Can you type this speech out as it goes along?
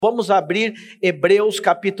Vamos abrir Hebreus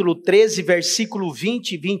capítulo 13, versículo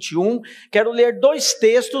 20 e 21. Quero ler dois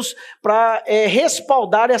textos para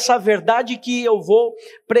respaldar essa verdade que eu vou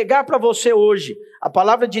pregar para você hoje. A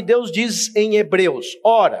palavra de Deus diz em Hebreus: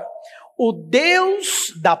 ora, o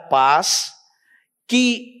Deus da paz,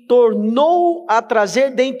 que tornou a trazer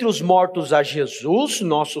dentre os mortos a Jesus,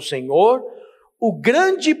 nosso Senhor, o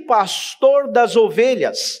grande pastor das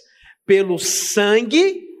ovelhas, pelo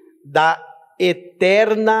sangue da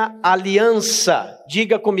eterna aliança.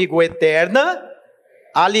 Diga comigo, eterna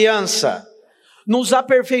aliança. Nos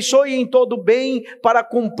aperfeiçoe em todo bem para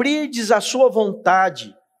cumprirdes a sua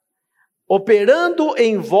vontade, operando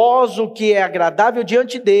em vós o que é agradável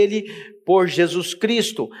diante dele, por Jesus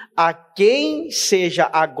Cristo, a quem seja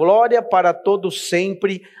a glória para todos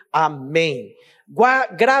sempre. Amém.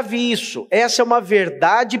 Grave isso, essa é uma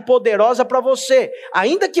verdade poderosa para você,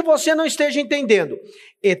 ainda que você não esteja entendendo.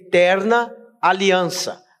 Eterna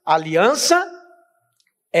aliança. Aliança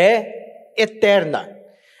é eterna.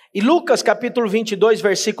 E Lucas capítulo 22,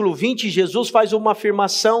 versículo 20, Jesus faz uma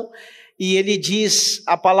afirmação e ele diz,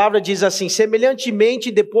 a palavra diz assim: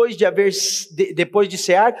 semelhantemente, depois de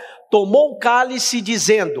cear, tomou o cálice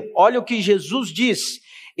dizendo, olha o que Jesus diz: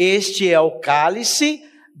 este é o cálice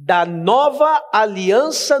da nova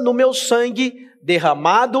aliança no meu sangue,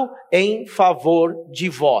 derramado em favor de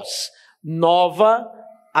vós. Nova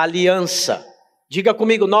aliança. Diga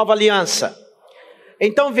comigo, nova aliança.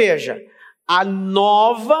 Então veja, a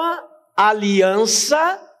nova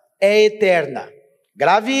aliança é eterna.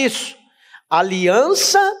 Grave isso.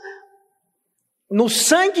 Aliança no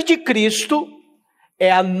sangue de Cristo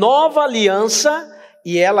é a nova aliança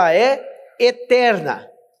e ela é eterna.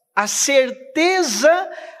 A certeza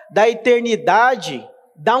da eternidade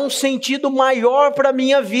dá um sentido maior para a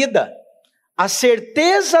minha vida. A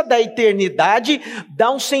certeza da eternidade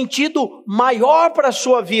dá um sentido maior para a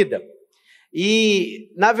sua vida.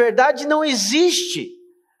 E, na verdade, não existe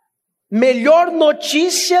melhor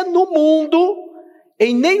notícia no mundo,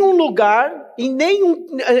 em nenhum lugar,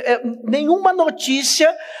 nenhuma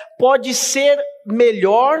notícia pode ser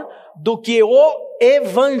melhor do que o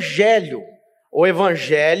Evangelho. O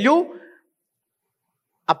Evangelho,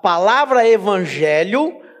 a palavra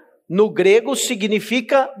Evangelho, no grego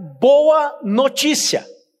significa boa notícia,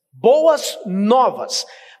 boas novas.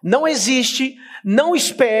 Não existe, não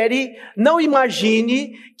espere, não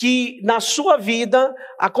imagine que na sua vida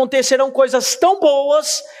acontecerão coisas tão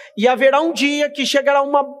boas e haverá um dia que chegará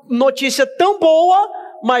uma notícia tão boa,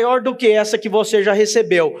 maior do que essa que você já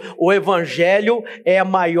recebeu. O Evangelho é a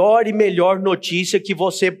maior e melhor notícia que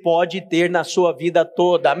você pode ter na sua vida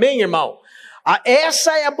toda. Amém, irmão?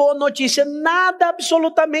 Essa é a boa notícia. Nada,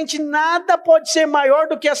 absolutamente nada pode ser maior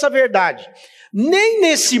do que essa verdade. Nem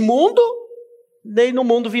nesse mundo, nem no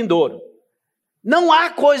mundo vindouro. Não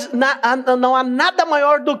há nada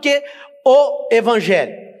maior do que o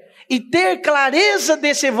Evangelho. E ter clareza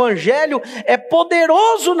desse Evangelho é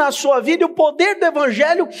poderoso na sua vida, e o poder do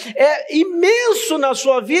Evangelho é imenso na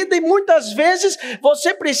sua vida, e muitas vezes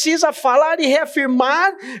você precisa falar e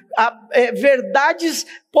reafirmar verdades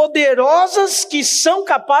poderosas que são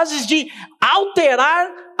capazes de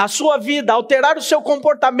alterar a sua vida, alterar o seu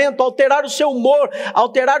comportamento, alterar o seu humor,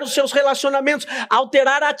 alterar os seus relacionamentos,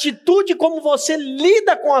 alterar a atitude como você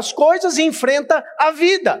lida com as coisas e enfrenta a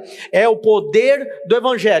vida. É o poder do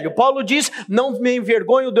Evangelho. Paulo diz, não me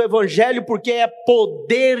envergonho do Evangelho porque é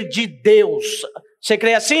poder de Deus. Você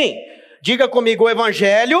crê assim? Diga comigo, o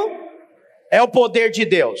Evangelho é o poder de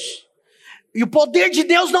Deus. E o poder de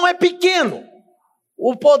Deus não é pequeno.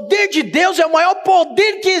 O poder de Deus é o maior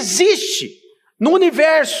poder que existe no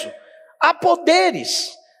universo. Há poderes.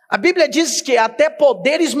 A Bíblia diz que até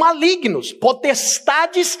poderes malignos.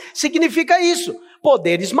 Potestades significa isso.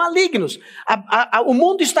 Poderes malignos. O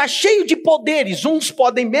mundo está cheio de poderes. Uns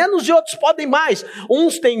podem menos e outros podem mais.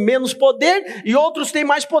 Uns têm menos poder e outros têm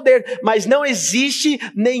mais poder. Mas não existe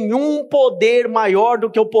nenhum poder maior do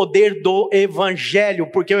que o poder do Evangelho.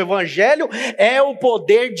 Porque o Evangelho é o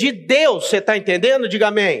poder de Deus. Você está entendendo? Diga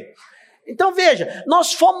amém. Então veja,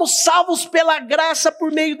 nós fomos salvos pela graça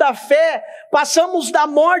por meio da fé, passamos da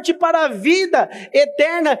morte para a vida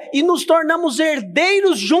eterna e nos tornamos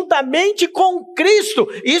herdeiros juntamente com Cristo.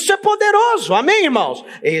 Isso é poderoso, amém, irmãos?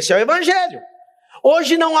 Esse é o Evangelho.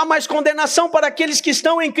 Hoje não há mais condenação para aqueles que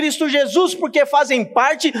estão em Cristo Jesus, porque fazem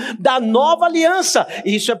parte da nova aliança.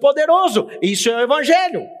 Isso é poderoso, isso é o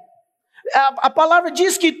Evangelho. A palavra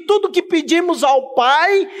diz que tudo que pedimos ao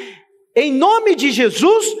Pai, em nome de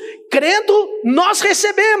Jesus, crendo, nós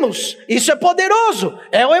recebemos. Isso é poderoso,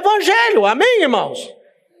 é o Evangelho, amém, irmãos?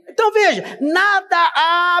 Então veja,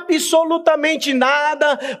 nada, absolutamente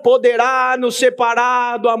nada, poderá nos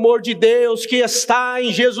separar do amor de Deus que está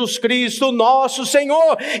em Jesus Cristo, nosso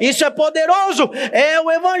Senhor. Isso é poderoso, é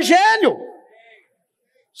o Evangelho.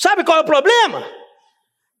 Sabe qual é o problema?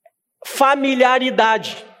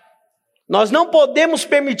 Familiaridade. Nós não podemos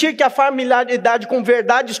permitir que a familiaridade com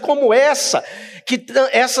verdades como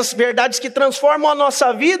essas verdades que transformam a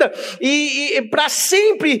nossa vida e para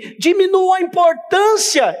sempre diminua a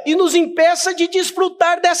importância e nos impeça de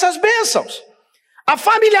desfrutar dessas bênçãos. A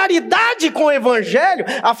familiaridade com o Evangelho,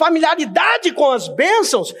 a familiaridade com as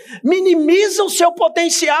bênçãos, minimiza o seu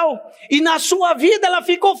potencial e na sua vida ela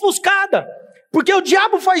fica ofuscada. Porque o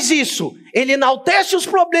diabo faz isso, ele enaltece os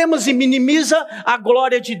problemas e minimiza a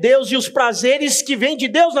glória de Deus e os prazeres que vêm de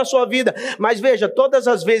Deus na sua vida. Mas veja, todas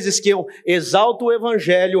as vezes que eu exalto o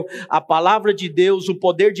Evangelho, a palavra de Deus, o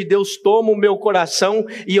poder de Deus toma o meu coração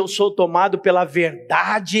e eu sou tomado pela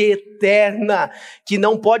verdade eterna, que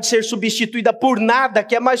não pode ser substituída por nada,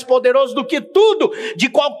 que é mais poderoso do que tudo, de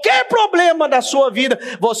qualquer problema da sua vida,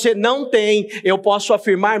 você não tem, eu posso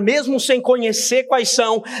afirmar, mesmo sem conhecer quais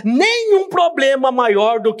são, nenhum problema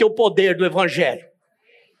maior do que o poder do Evangelho.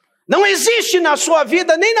 Não existe na sua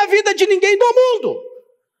vida, nem na vida de ninguém do mundo.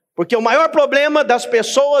 Porque o maior problema das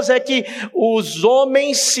pessoas é que os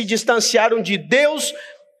homens se distanciaram de Deus,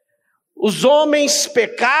 os homens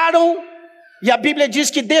pecaram, e a Bíblia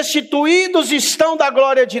diz que destituídos estão da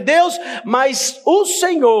glória de Deus, mas o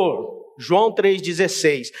Senhor, João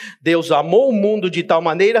 3,16, Deus amou o mundo de tal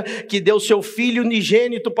maneira que deu seu Filho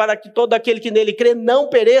unigênito para que todo aquele que nele crê não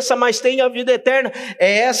pereça, mas tenha a vida eterna.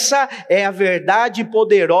 Essa é a verdade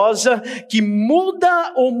poderosa que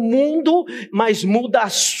muda o mundo, mas muda a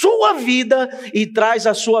sua vida e traz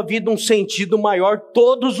à sua vida um sentido maior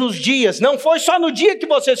todos os dias. Não foi só no dia que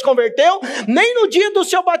você se converteu, nem no dia do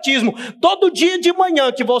seu batismo. Todo dia de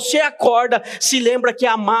manhã que você acorda, se lembra que é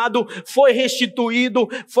amado, foi restituído,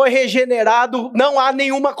 foi regenerado, não há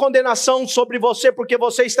nenhuma condenação sobre você, porque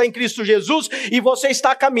você está em Cristo Jesus, e você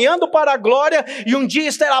está caminhando para a glória, e um dia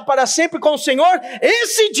estará para sempre com o Senhor.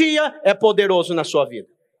 Esse dia é poderoso na sua vida,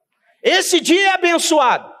 esse dia é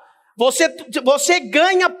abençoado, você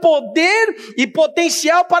ganha poder e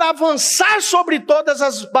potencial para avançar sobre todas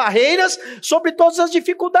as barreiras, sobre todas as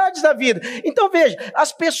dificuldades da vida. Então veja,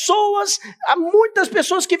 há muitas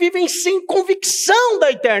pessoas que vivem sem convicção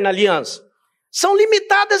da eterna aliança, são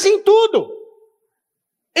limitadas em tudo.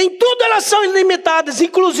 Em tudo elas são limitadas,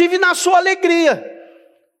 inclusive na sua alegria.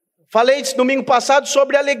 Falei domingo passado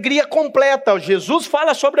sobre a alegria completa. Jesus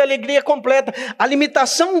fala sobre a alegria completa. A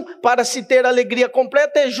limitação para se ter alegria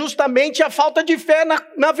completa é justamente a falta de fé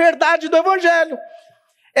na verdade do Evangelho.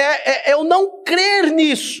 É o não crer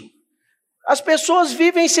nisso. As pessoas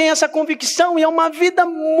vivem sem essa convicção e é uma vida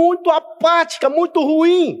muito apática, muito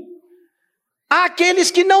ruim. Há aqueles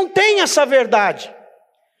que não têm essa verdade,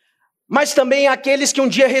 mas também há aqueles que um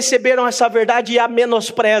dia receberam essa verdade e a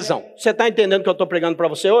menosprezam. Você está entendendo o que eu estou pregando para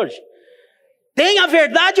você hoje? Tem a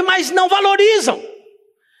verdade, mas não valorizam.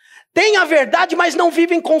 Tem a verdade, mas não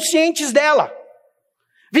vivem conscientes dela.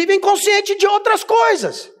 Vivem conscientes de outras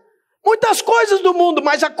coisas. Muitas coisas do mundo,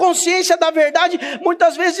 mas a consciência da verdade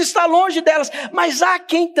muitas vezes está longe delas. Mas há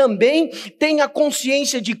quem também tem a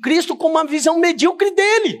consciência de Cristo com uma visão medíocre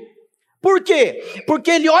dele. Por quê?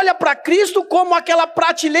 Porque ele olha para Cristo como aquela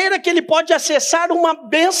prateleira que ele pode acessar uma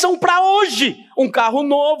bênção para hoje. Um carro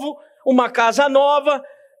novo, uma casa nova.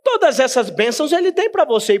 Todas essas bênçãos ele tem para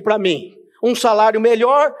você e para mim. Um salário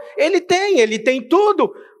melhor, ele tem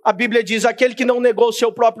tudo. A Bíblia diz, aquele que não negou o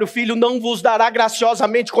seu próprio filho não vos dará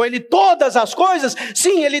graciosamente com ele todas as coisas.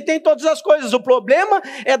 Sim, ele tem todas as coisas. O problema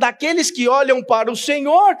é daqueles que olham para o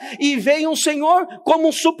Senhor e veem o Senhor como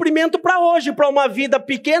um suprimento para hoje, para uma vida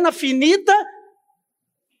pequena, finita,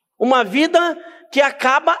 uma vida que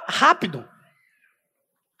acaba rápido.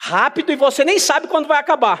 Rápido, e você nem sabe quando vai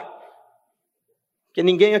acabar. Porque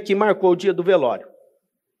ninguém aqui marcou o dia do velório.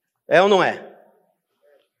 É ou não é?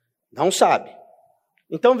 Não sabe.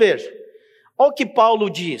 Então veja, olha o que Paulo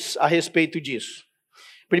diz a respeito disso.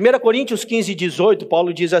 1 Coríntios 15, 18,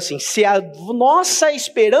 Paulo diz assim: se a nossa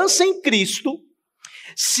esperança em Cristo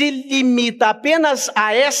se limita apenas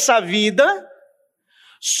a essa vida,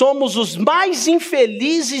 somos os mais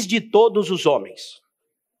infelizes de todos os homens.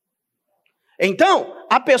 Então,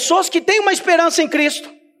 há pessoas que têm uma esperança em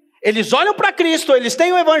Cristo, eles olham para Cristo, eles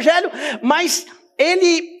têm o Evangelho, mas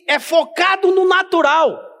ele é focado no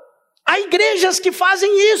natural. Há igrejas que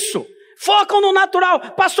fazem isso, focam no natural.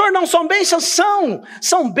 Pastor, não são bênçãos?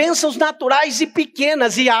 São bênçãos naturais e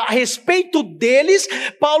pequenas, e a respeito deles,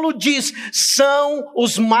 Paulo diz, são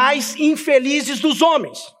os mais infelizes dos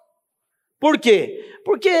homens. Por quê?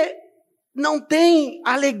 Porque não tem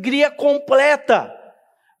alegria completa.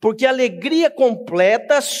 Porque a alegria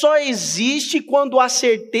completa só existe quando há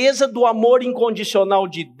certeza do amor incondicional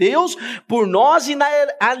de Deus por nós e na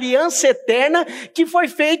aliança eterna que foi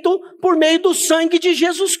feito por meio do sangue de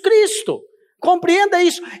Jesus Cristo. Compreenda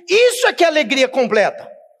isso. Isso é que é alegria completa.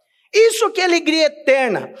 Isso que é alegria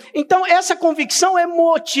eterna. Então essa convicção é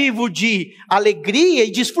motivo de alegria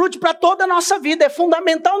e desfrute para toda a nossa vida. É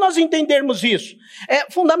fundamental nós entendermos isso. É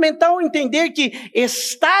fundamental entender que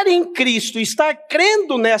estar em Cristo, estar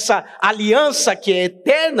crendo nessa aliança que é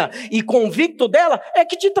eterna e convicto dela, é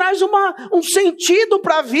que te traz um sentido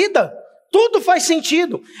para a vida. Tudo faz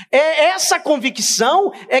sentido. Essa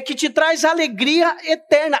convicção é que te traz alegria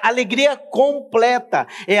eterna, alegria completa.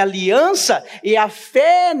 É a aliança e a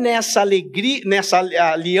fé nessa alegria, nessa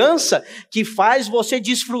aliança que faz você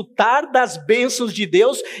desfrutar das bênçãos de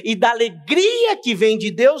Deus e da alegria que vem de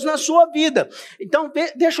Deus na sua vida. Então,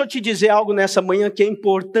 deixa eu te dizer algo nessa manhã que é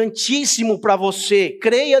importantíssimo para você.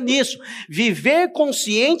 Creia nisso. Viver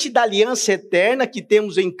consciente da aliança eterna que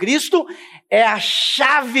temos em Cristo é a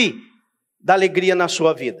chave da alegria na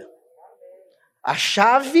sua vida. A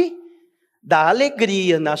chave da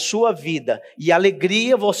alegria na sua vida. E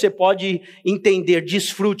alegria você pode entender,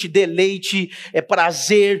 desfrute, deleite,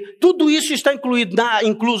 prazer. Tudo isso está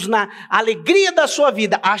incluso na alegria da sua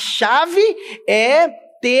vida. A chave é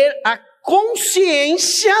ter a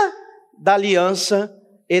consciência da aliança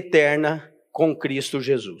eterna com Cristo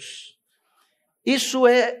Jesus. Isso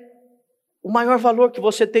é o maior valor que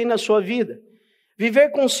você tem na sua vida.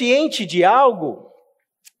 Viver consciente de algo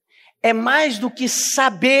é mais do que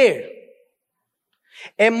saber,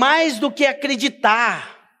 é mais do que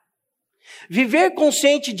acreditar. Viver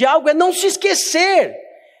consciente de algo é não se esquecer,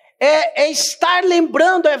 é estar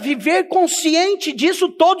lembrando, é viver consciente disso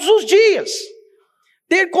todos os dias.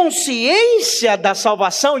 Ter consciência da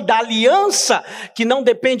salvação e da aliança, que não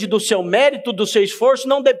depende do seu mérito, do seu esforço,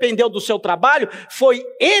 não dependeu do seu trabalho, foi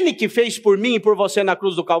Ele que fez por mim e por você na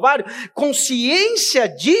cruz do Calvário. Consciência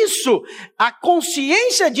disso, a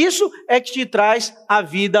consciência disso é que te traz a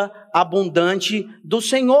vida abundante do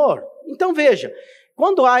Senhor. Então veja,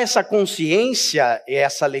 quando há essa consciência e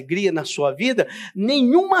essa alegria na sua vida,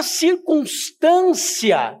 nenhuma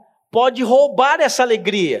circunstância pode roubar essa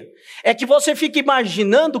alegria. É que você fica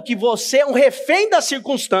imaginando que você é um refém das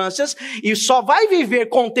circunstâncias e só vai viver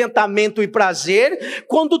contentamento e prazer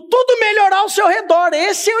quando tudo melhorar ao seu redor.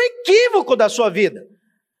 Esse é o equívoco da sua vida.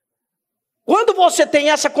 Quando você tem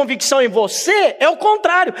essa convicção em você, é o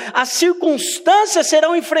contrário. As circunstâncias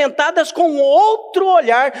serão enfrentadas com outro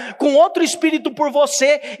olhar, com outro espírito por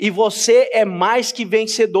você. E você é mais que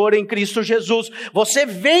vencedor em Cristo Jesus. Você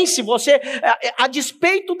vence, a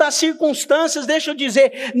despeito das circunstâncias, deixa eu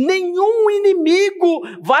dizer, nenhum inimigo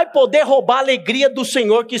vai poder roubar a alegria do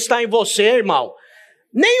Senhor que está em você, irmão.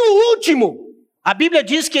 Nem o último. A Bíblia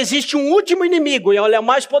diz que existe um último inimigo, e ele é o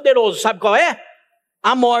mais poderoso. Sabe qual é?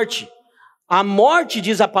 A morte. A morte,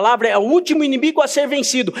 diz a palavra, é o último inimigo a ser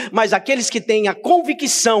vencido. Mas aqueles que têm a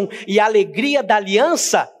convicção e a alegria da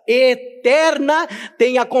aliança eterna,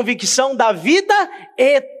 têm a convicção da vida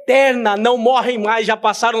eterna. Não morrem mais, já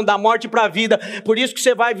passaram da morte para a vida. Por isso que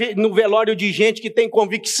você vai ver no velório de gente que tem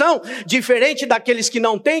convicção, diferente daqueles que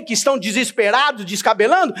não têm, que estão desesperados,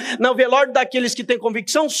 descabelando. No velório daqueles que têm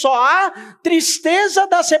convicção, só há tristeza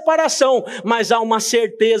da separação. Mas há uma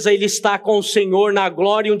certeza, ele está com o Senhor na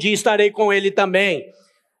glória e um dia estarei com ele também.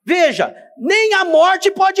 Veja, nem a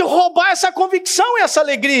morte pode roubar essa convicção e essa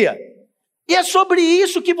alegria. E é sobre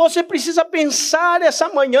isso que você precisa pensar essa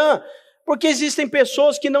manhã, porque existem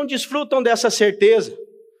pessoas que não desfrutam dessa certeza,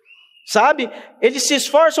 sabe? Eles se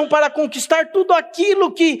esforçam para conquistar tudo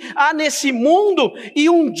aquilo que há nesse mundo, e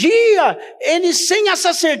um dia, eles sem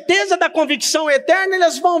essa certeza da convicção eterna,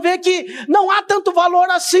 eles vão ver que não há tanto valor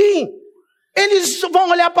assim. Eles vão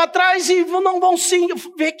olhar para trás e não vão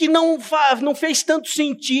ver que não fez tanto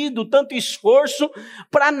sentido, tanto esforço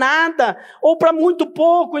para nada, ou para muito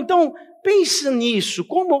pouco. Então, pensa nisso,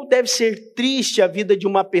 como deve ser triste a vida de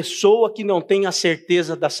uma pessoa que não tem a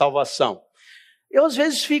certeza da salvação. Eu às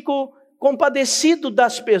vezes fico compadecido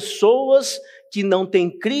das pessoas que não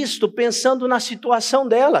têm Cristo, pensando na situação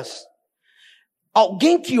delas.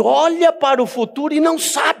 Alguém que olha para o futuro e não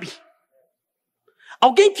sabe.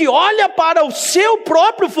 Alguém que olha para o seu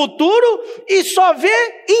próprio futuro e só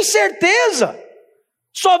vê incerteza,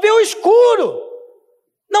 só vê o escuro,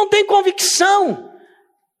 não tem convicção.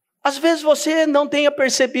 Às vezes você não tenha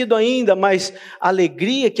percebido ainda, mas a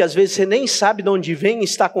alegria que às vezes você nem sabe de onde vem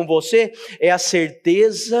está com você, é a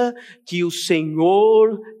certeza que o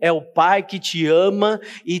Senhor é o Pai que te ama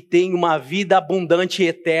e tem uma vida abundante e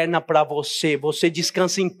eterna para você. Você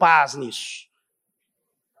descansa em paz nisso.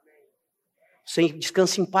 Você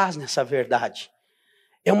descansa em paz nessa verdade.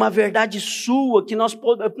 É uma verdade sua que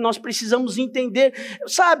nós precisamos entender.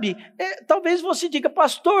 Sabe, talvez você diga,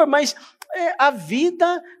 pastor, mas a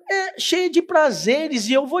vida é cheia de prazeres.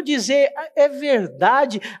 E eu vou dizer, é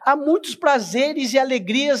verdade, há muitos prazeres e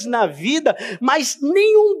alegrias na vida, mas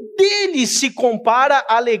nenhum deles se compara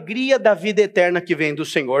à alegria da vida eterna que vem do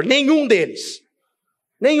Senhor. Nenhum deles.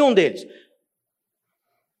 Nenhum deles.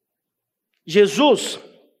 Jesus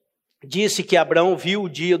disse que Abraão viu o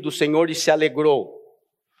dia do Senhor e se alegrou.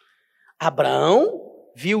 Abraão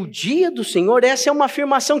viu o dia do Senhor. Essa é uma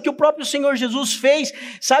afirmação que o próprio Senhor Jesus fez,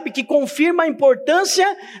 sabe, que confirma a importância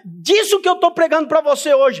disso que eu estou pregando para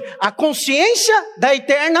você hoje, a consciência da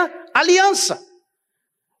eterna aliança.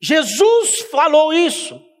 Jesus falou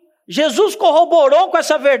isso, Jesus corroborou com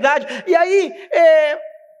essa verdade, e aí,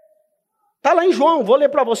 está lá em João, vou ler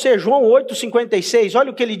para você, João 8,56,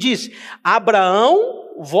 olha o que ele diz: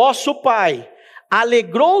 Abraão, vosso pai,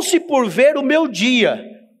 alegrou-se por ver o meu dia,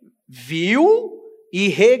 viu e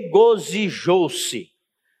regozijou-se.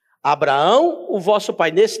 Abraão, o vosso pai.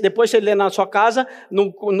 Depois você lê na sua casa,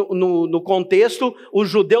 no contexto, os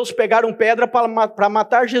judeus pegaram pedra para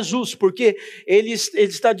matar Jesus, porque ele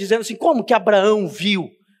está dizendo assim, como que Abraão viu?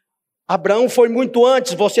 Abraão foi muito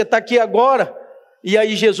antes, você está aqui agora. E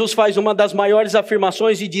aí Jesus faz uma das maiores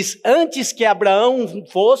afirmações e diz, antes que Abraão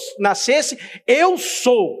nascesse, eu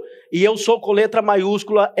sou. E eu sou com letra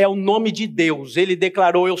maiúscula, é o nome de Deus. Ele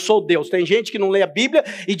declarou, eu sou Deus. Tem gente que não lê a Bíblia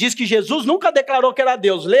e diz que Jesus nunca declarou que era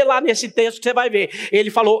Deus. Lê lá nesse texto que você vai ver. Ele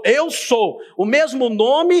falou, eu sou. O mesmo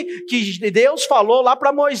nome que Deus falou lá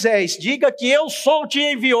para Moisés. Diga que eu sou te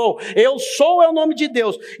enviou. Eu sou é o nome de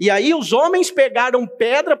Deus. E aí os homens pegaram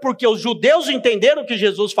pedra, porque os judeus entenderam o que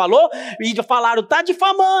Jesus falou, e falaram, está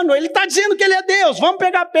difamando, ele está dizendo que ele é Deus. Vamos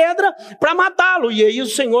pegar pedra para matá-lo. E aí o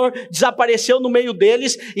Senhor desapareceu no meio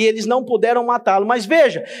deles, e eles não puderam matá-lo. Mas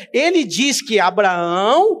veja, ele diz que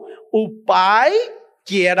Abraão, o pai,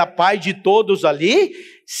 que era pai de todos ali,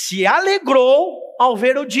 se alegrou ao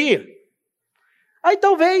ver o dia. Aí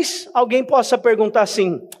talvez alguém possa perguntar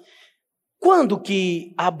assim, quando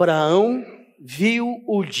que Abraão viu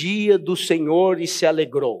o dia do Senhor e se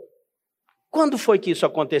alegrou? Quando foi que isso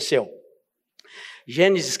aconteceu?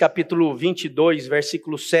 Gênesis capítulo 22,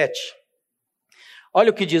 versículo 7.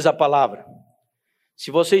 Olha o que diz a palavra. Se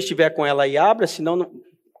você estiver com ela aí, abra, senão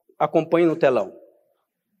acompanhe no telão.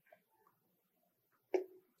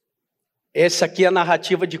 Essa aqui é a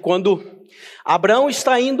narrativa de quando Abraão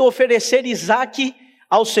está indo oferecer Isaque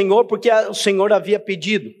ao Senhor, porque o Senhor havia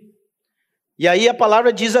pedido. E aí a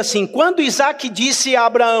palavra diz assim, quando Isaque disse a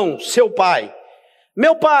Abraão, seu pai,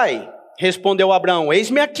 meu pai, respondeu Abraão,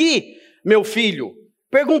 eis-me aqui, meu filho.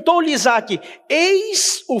 Perguntou-lhe Isaque,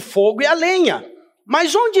 eis o fogo e a lenha,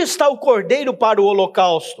 mas onde está o cordeiro para o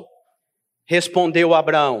holocausto? Respondeu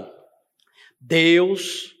Abraão,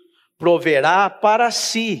 Deus proverá para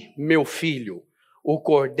si, meu filho, o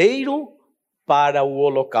cordeiro para o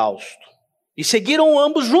holocausto. E seguiram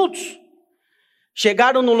ambos juntos.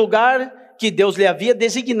 Chegaram no lugar que Deus lhe havia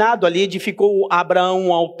designado. Ali edificou Abraão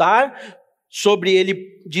um altar, sobre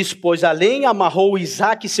ele dispôs a lenha, amarrou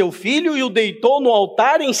Isaque seu filho e o deitou no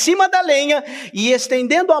altar em cima da lenha, e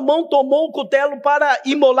estendendo a mão tomou o cutelo para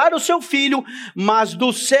imolar o seu filho, mas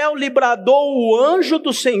do céu lhe bradou o anjo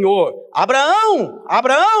do Senhor, Abraão,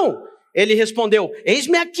 Abraão, ele respondeu,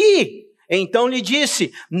 eis-me aqui. Então lhe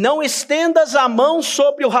disse, não estendas a mão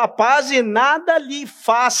sobre o rapaz e nada lhe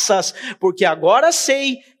faças, porque agora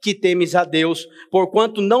sei que temes a Deus,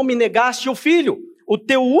 porquanto não me negaste o filho, o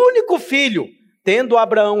teu único filho. Tendo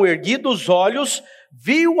Abraão erguido os olhos,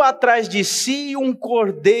 viu atrás de si um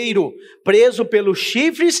cordeiro, preso pelos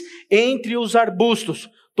chifres entre os arbustos.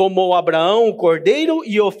 Tomou Abraão o cordeiro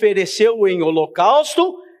e ofereceu-o em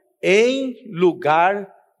holocausto, em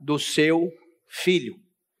lugar do seu filho.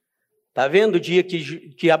 Está vendo o dia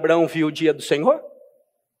que Abraão viu o dia do Senhor?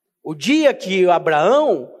 O dia que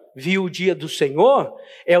Abraão viu o dia do Senhor,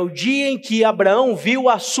 é o dia em que Abraão viu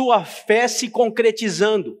a sua fé se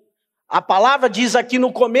concretizando. A palavra diz aqui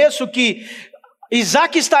no começo que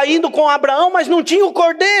Isaque está indo com Abraão, mas não tinha o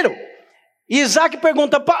cordeiro. E Isaque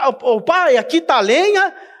pergunta, pai, aqui está a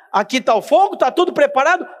lenha, aqui está o fogo, está tudo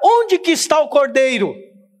preparado, onde que está o cordeiro?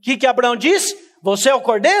 O que Abraão disse? Você é o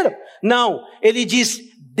cordeiro? Não, ele diz,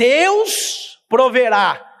 Deus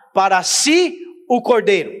proverá para si o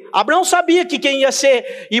cordeiro. Abraão sabia que quem ia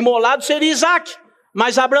ser imolado seria Isaque.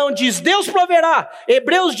 Mas Abraão diz, Deus proverá.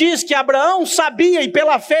 Hebreus diz que Abraão sabia, e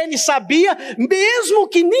pela fé ele sabia, mesmo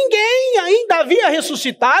que ninguém ainda havia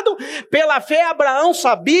ressuscitado, pela fé Abraão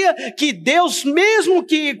sabia que Deus, mesmo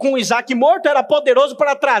que com Isaque morto, era poderoso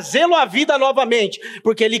para trazê-lo à vida novamente,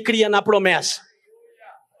 porque ele cria na promessa.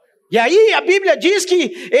 E aí a Bíblia diz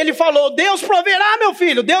que ele falou, Deus proverá, meu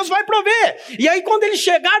filho, Deus vai prover. E aí quando eles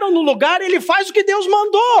chegaram no lugar, ele faz o que Deus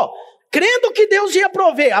mandou. Crendo que Deus ia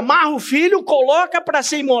prover, amarra o filho, coloca para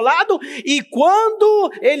ser imolado, e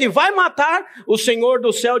quando ele vai matar, o Senhor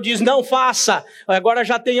do céu diz, não faça, agora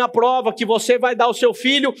já tem a prova que você vai dar o seu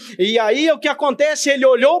filho. E aí o que acontece? Ele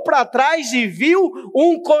olhou para trás e viu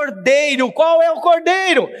um cordeiro. Qual é o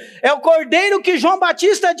cordeiro? É o cordeiro que João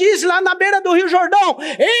Batista diz lá na beira do Rio Jordão,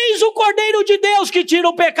 eis o cordeiro de Deus que tira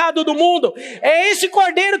o pecado do mundo. É esse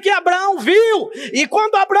cordeiro que Abraão viu, e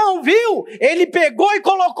quando Abraão viu, ele pegou e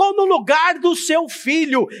colocou no lugar do seu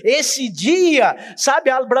filho. Esse dia, sabe,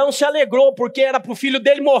 Abraão se alegrou, porque era para o filho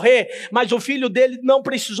dele morrer, mas o filho dele não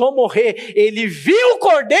precisou morrer. Ele viu o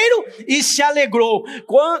cordeiro e se alegrou.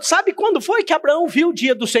 Sabe quando foi que Abraão viu o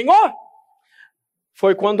dia do Senhor?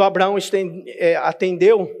 Foi quando Abraão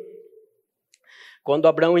quando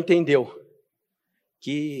Abraão entendeu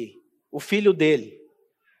que o filho dele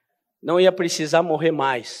não ia precisar morrer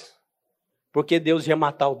mais, porque Deus ia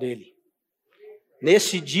matar o dele.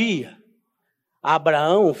 Nesse dia,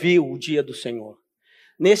 Abraão viu o dia do Senhor.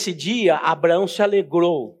 Nesse dia, Abraão se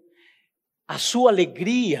alegrou. A sua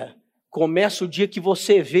alegria começa o dia que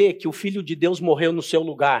você vê que o Filho de Deus morreu no seu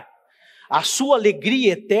lugar. A sua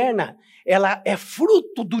alegria eterna, ela é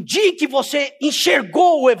fruto do dia que você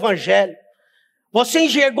enxergou o Evangelho. Você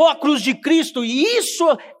enxergou a cruz de Cristo, e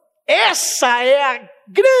essa é a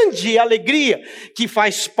grande alegria que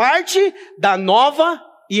faz parte da nova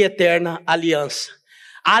e eterna aliança.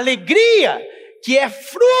 A alegria que é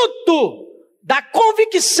fruto da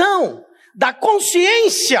convicção, da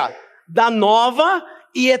consciência da nova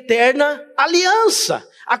e eterna aliança.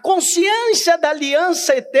 A consciência da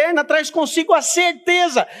aliança eterna traz consigo a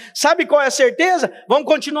certeza. Sabe qual é a certeza? Vamos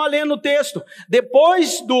continuar lendo o texto.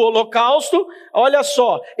 Depois do holocausto, olha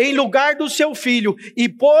só, em lugar do seu filho, e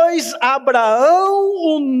pôs Abraão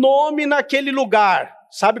o nome naquele lugar.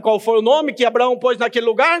 Sabe qual foi o nome que Abraão pôs naquele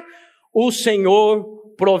lugar? O Senhor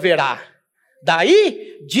proverá.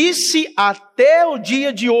 Daí disse até o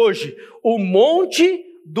dia de hoje, o monte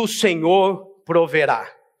do Senhor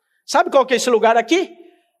proverá. Sabe qual que é esse lugar aqui?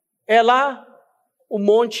 É lá o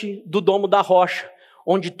monte do Domo da Rocha,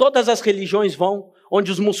 onde todas as religiões vão,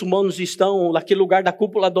 onde os muçulmanos estão, naquele lugar da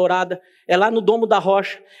cúpula dourada. É lá no Domo da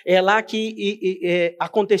Rocha, é lá que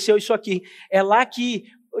aconteceu isso aqui. É lá que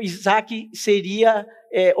Isaque seria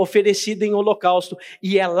oferecido em holocausto.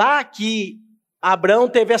 E é lá que Abraão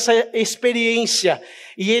teve essa experiência,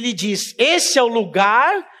 e ele diz, esse é o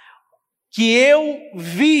lugar que eu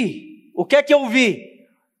vi. O que é que eu vi?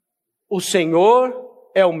 O Senhor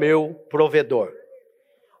é o meu provedor.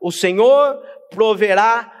 O Senhor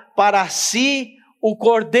proverá para si o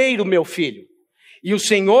cordeiro, meu filho. E o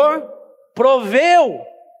Senhor proveu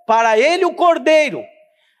para ele o cordeiro.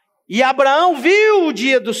 E Abraão viu o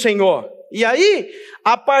dia do Senhor. E aí,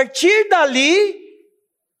 a partir dali,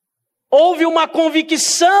 houve uma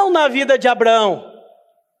convicção na vida de Abraão.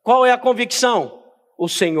 Qual é a convicção? O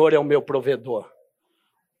Senhor é o meu provedor.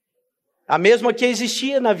 A mesma que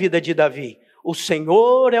existia na vida de Davi. O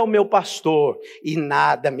Senhor é o meu pastor e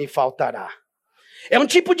nada me faltará. É um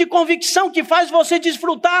tipo de convicção que faz você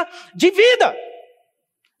desfrutar de vida,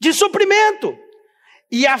 de suprimento.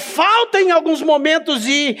 E a falta em alguns momentos,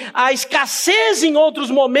 e a escassez em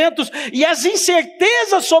outros momentos, e as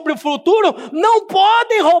incertezas sobre o futuro não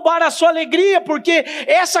podem roubar a sua alegria, porque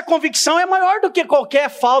essa convicção é maior do que qualquer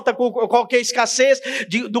falta, qualquer escassez,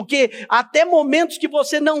 do que até momentos que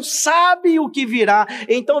você não sabe o que virá.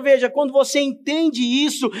 Então veja, quando você entende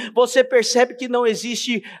isso, você percebe que não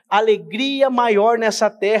existe alegria maior nessa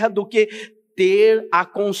terra do que ter a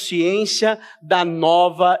consciência da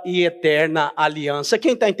nova e eterna aliança.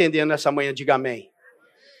 Quem está entendendo essa manhã, diga amém.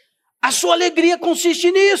 A sua alegria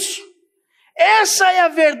consiste nisso. Essa é a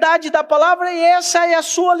verdade da palavra e essa é a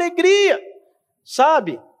sua alegria.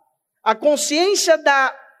 Sabe? A consciência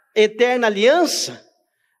da eterna aliança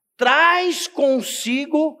traz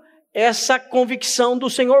consigo essa convicção do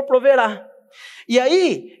Senhor proverá. E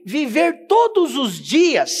aí, viver todos os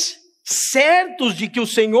dias certos de que o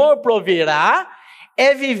Senhor proverá,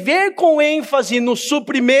 é viver com ênfase no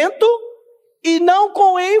suprimento e não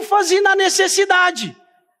com ênfase na necessidade.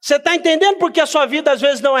 Você está entendendo porque a sua vida às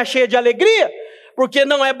vezes não é cheia de alegria? Porque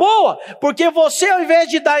não é boa. Porque você, ao invés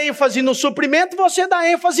de dar ênfase no suprimento, você dá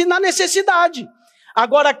ênfase na necessidade.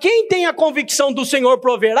 Agora, quem tem a convicção do Senhor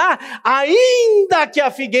proverá, ainda que a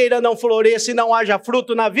figueira não floresça e não haja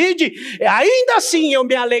fruto na vide, ainda assim eu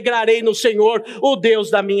me alegrarei no Senhor, o Deus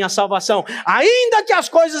da minha salvação. Ainda que as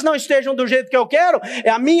coisas não estejam do jeito que eu quero,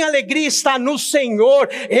 a minha alegria está no Senhor.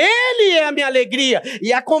 Ele é a minha alegria.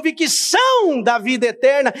 E a convicção da vida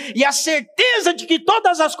eterna e a certeza de que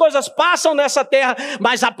todas as coisas passam nessa terra,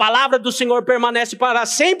 mas a palavra do Senhor permanece para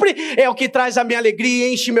sempre, é o que traz a minha alegria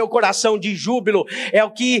e enche meu coração de júbilo.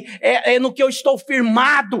 É no que eu estou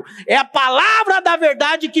firmado. É a palavra da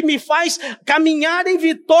verdade que me faz caminhar em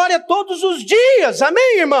vitória todos os dias.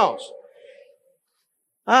 Amém, irmãos?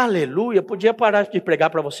 Aleluia. Podia parar de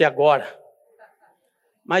pregar para você agora,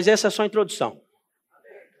 mas essa é só a introdução.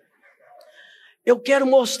 Eu quero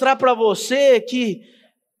mostrar para você que,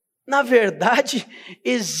 na verdade,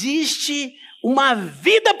 existe uma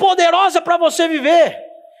vida poderosa para você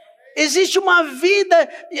viver. Existe uma vida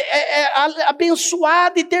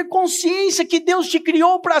abençoada, e ter consciência que Deus te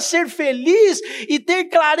criou para ser feliz e ter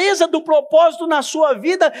clareza do propósito na sua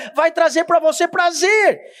vida vai trazer para você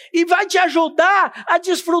prazer e vai te ajudar a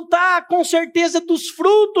desfrutar com certeza dos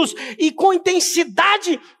frutos e com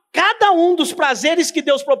intensidade. Cada um dos prazeres que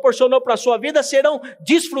Deus proporcionou para a sua vida serão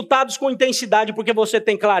desfrutados com intensidade, porque você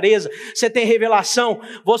tem clareza, você tem revelação,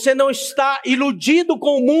 você não está iludido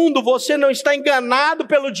com o mundo, você não está enganado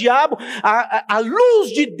pelo diabo, a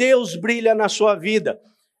luz de Deus brilha na sua vida.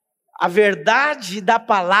 A verdade da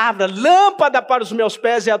palavra, lâmpada para os meus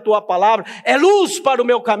pés é a tua palavra, é luz para o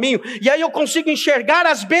meu caminho, e aí eu consigo enxergar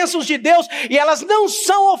as bênçãos de Deus, e elas não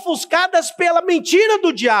são ofuscadas pela mentira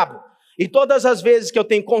do diabo. E todas as vezes que eu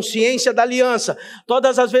tenho consciência da aliança,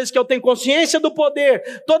 todas as vezes que eu tenho consciência do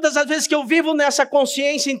poder, todas as vezes que eu vivo nessa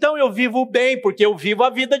consciência, então eu vivo bem, porque eu vivo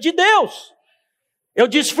a vida de Deus. Eu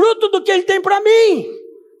desfruto do que Ele tem para mim.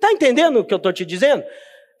 Está entendendo o que eu estou te dizendo?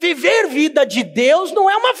 Viver vida de Deus não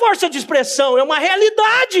é uma força de expressão, é uma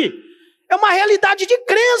realidade. É uma realidade de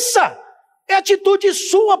crença. É atitude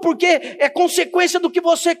sua, porque é consequência do que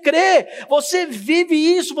você crê. Você vive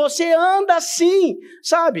isso, você anda assim,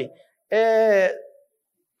 sabe?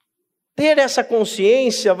 Ter essa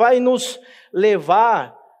consciência vai nos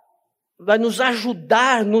levar, vai nos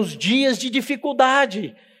ajudar nos dias de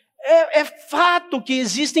dificuldade. É fato que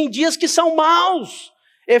existem dias que são maus.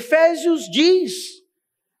 Efésios diz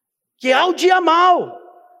que há o dia mau,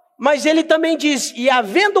 mas ele também diz: e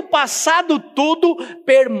havendo passado tudo,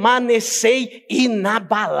 permanecei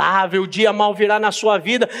inabalável. O dia mau virá na sua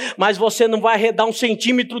vida, mas você não vai arredar 1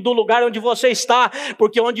 centímetro do lugar onde você está,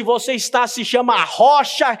 porque onde você está se chama a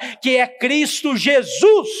rocha, que é Cristo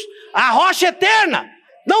Jesus, a rocha eterna,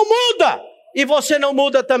 não muda, e você não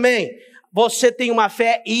muda também. Você tem uma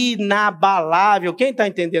fé inabalável. Quem está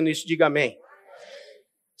entendendo isso, diga amém.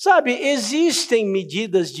 Sabe, existem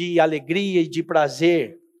medidas de alegria e de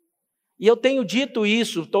prazer, e eu tenho dito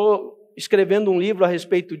isso, estou escrevendo um livro a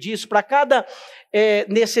respeito disso. Para cada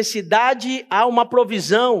necessidade há uma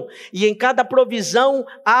provisão, e em cada provisão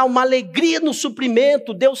há uma alegria no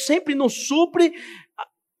suprimento. Deus sempre nos supre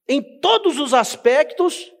em todos os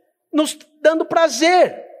aspectos, nos dando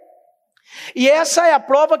prazer. E essa é a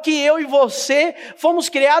prova que eu e você fomos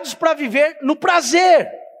criados para viver no prazer,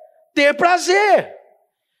 ter prazer.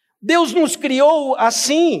 Deus nos criou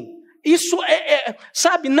assim. Isso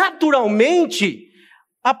sabe, naturalmente,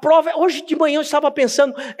 a prova, hoje de manhã eu estava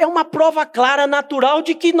pensando, é uma prova clara, natural,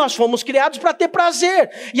 de que nós fomos criados para ter prazer.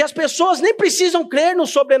 E as pessoas nem precisam crer no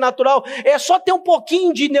sobrenatural, é só ter um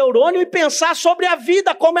pouquinho de neurônio e pensar sobre a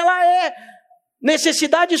vida, como ela é.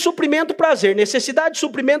 Necessidade, suprimento, prazer. Necessidade,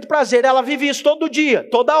 suprimento, prazer. Ela vive isso todo dia,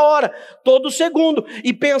 toda hora, todo segundo.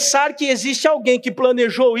 E pensar que existe alguém que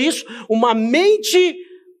planejou isso, uma mente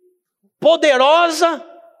poderosa,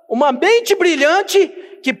 uma mente brilhante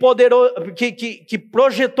que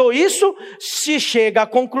projetou isso, se chega à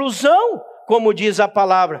conclusão, como diz a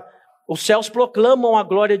palavra: os céus proclamam a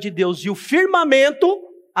glória de Deus e o firmamento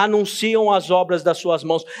anunciam as obras das suas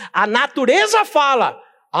mãos. A natureza fala,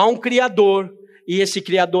 há um Criador, e esse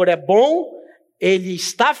Criador é bom, Ele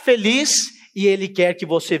está feliz e Ele quer que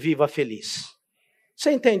você viva feliz.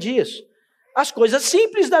 Você entende isso? As coisas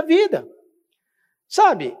simples da vida,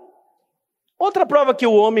 sabe? Outra prova que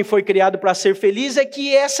o homem foi criado para ser feliz é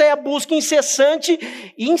que essa é a busca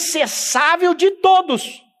incessante e incessável de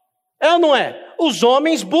todos. É ou não é? Os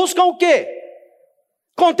homens buscam o quê?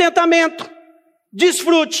 Contentamento,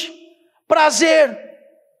 desfrute, prazer,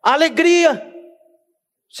 alegria.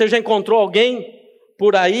 Você já encontrou alguém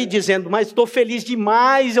por aí dizendo: mas estou feliz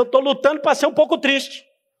demais, eu estou lutando para ser um pouco triste?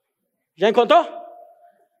 Já encontrou?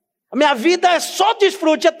 A minha vida é só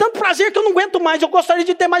desfrute, é tanto prazer que eu não aguento mais, eu gostaria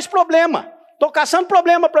de ter mais problema. Estou caçando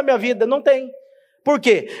problema para a minha vida, não tem. Por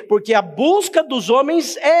quê? Porque a busca dos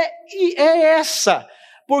homens é essa,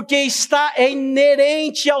 porque é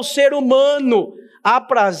inerente ao ser humano, há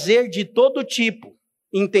prazer de todo tipo,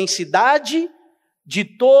 intensidade, de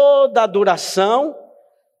toda a duração,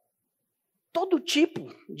 todo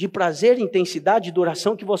tipo de prazer, intensidade e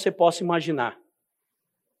duração que você possa imaginar.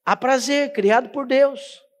 Há prazer criado por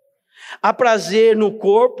Deus. Há prazer no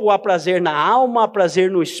corpo, há prazer na alma, há prazer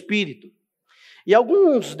no espírito. E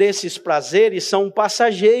alguns desses prazeres são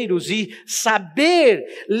passageiros, e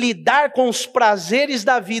saber lidar com os prazeres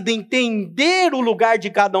da vida, entender o lugar de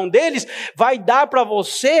cada um deles, vai dar para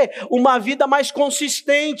você uma vida mais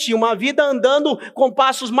consistente, uma vida andando com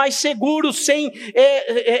passos mais seguros, sem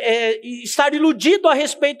estar iludido a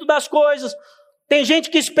respeito das coisas. Tem gente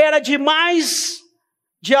que espera demais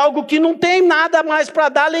de algo que não tem nada mais para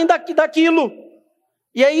dar além daquilo.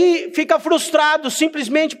 E aí fica frustrado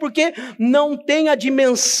simplesmente porque não tem a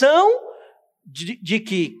dimensão de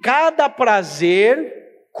que cada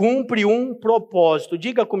prazer cumpre um propósito.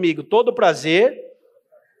 Diga comigo, todo prazer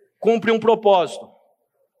cumpre um propósito.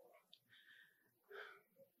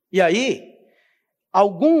 E aí,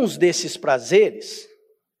 alguns desses prazeres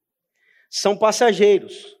são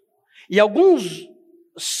passageiros. E alguns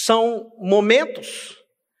são momentos.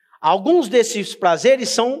 Alguns desses prazeres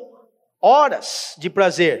são horas de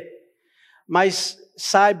prazer. Mas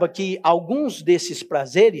saiba que alguns desses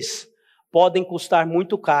prazeres podem custar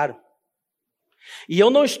muito caro. E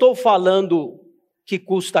eu não estou falando que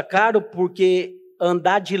custa caro porque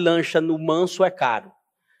andar de lancha no manso é caro.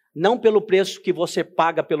 Não pelo preço que você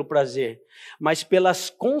paga pelo prazer, mas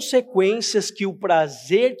pelas consequências que o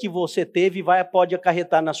prazer que você teve pode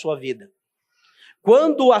acarretar na sua vida.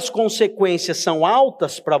 Quando as consequências são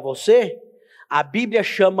altas para você, a Bíblia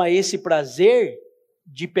chama esse prazer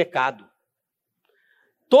de pecado.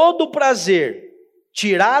 Todo prazer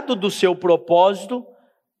tirado do seu propósito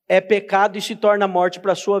é pecado e se torna morte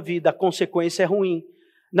para a sua vida. A consequência é ruim.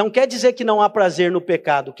 Não quer dizer que não há prazer no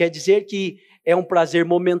pecado, quer dizer que é um prazer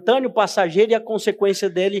momentâneo, passageiro, e a consequência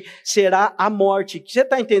dele será a morte. Você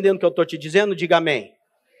está entendendo o que eu estou te dizendo? Diga amém.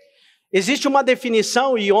 Existe uma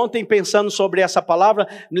definição, e ontem pensando sobre essa palavra,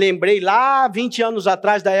 me lembrei lá 20 anos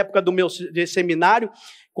atrás, da época do meu seminário,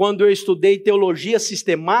 quando eu estudei teologia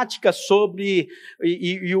sistemática sobre,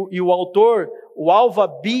 e o autor, o Alva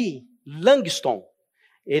B. Langston,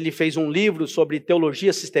 ele fez um livro sobre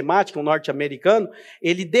teologia sistemática, um norte-americano,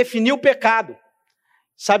 ele definiu o pecado.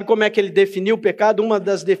 Sabe como é que ele definiu o pecado? Uma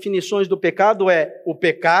das definições do pecado o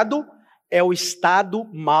pecado é o estado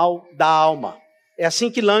mal da alma. É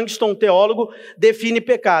assim que Langston, teólogo, define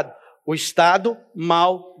pecado. O estado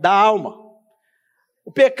mal da alma.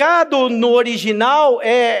 O pecado no original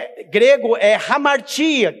grego é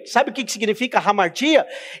hamartia. Sabe o que significa hamartia?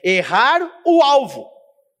 Errar o alvo.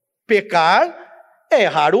 Pecar é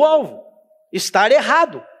errar o alvo. Estar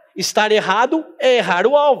errado. Estar errado é errar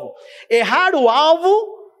o alvo. Errar o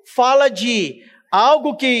alvo fala de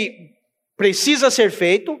algo que precisa ser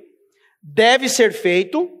feito, deve ser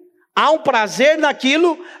feito, há um prazer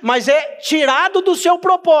naquilo, mas é tirado do seu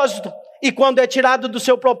propósito. E quando é tirado do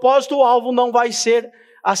seu propósito, o alvo não vai ser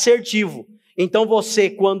assertivo. Então você,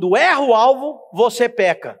 quando erra o alvo, você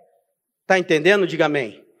peca. Está entendendo? Diga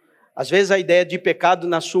amém. Às vezes a ideia de pecado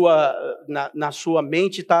na sua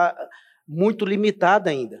mente está muito limitada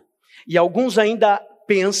ainda. E alguns ainda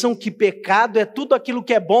pensam que pecado é tudo aquilo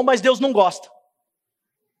que é bom, mas Deus não gosta.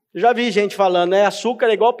 Já vi gente falando, açúcar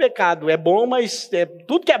é igual pecado, é bom, mas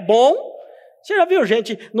tudo que é bom. Você já viu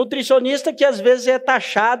gente, nutricionista que às vezes é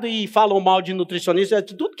taxado e falam mal de nutricionista,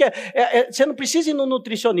 tudo que você não precisa ir no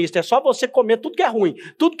nutricionista, é só você comer tudo que é ruim.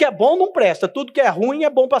 Tudo que é bom não presta, tudo que é ruim é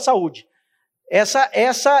bom para a saúde. Essa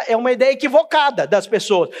é uma ideia equivocada das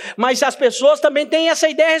pessoas, mas as pessoas também têm essa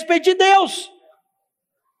ideia a respeito de Deus.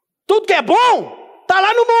 Tudo que é bom está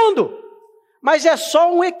lá no mundo. Mas é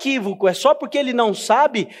só um equívoco, é só porque ele não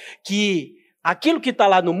sabe que aquilo que está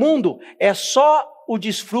lá no mundo é só o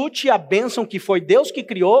desfrute e a bênção que foi Deus que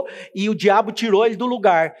criou e o diabo tirou ele do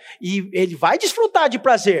lugar. E ele vai desfrutar de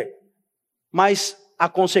prazer, mas a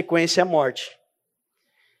consequência é morte.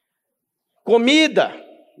 Comida,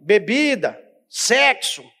 bebida,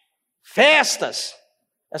 sexo, festas,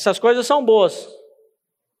 essas coisas são boas.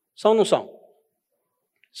 São ou não são?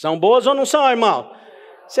 São boas ou não são, irmão?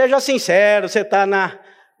 Seja sincero, você está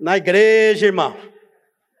na igreja, irmão.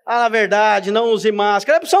 Na verdade, não use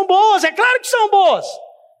máscara. São boas, é claro que são boas.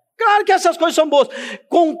 Claro que essas coisas são boas.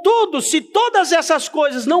 Contudo, se todas essas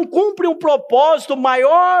coisas não cumprem um propósito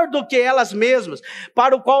maior do que elas mesmas,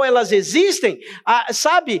 para o qual elas existem,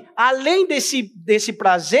 sabe, além desse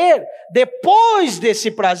prazer, depois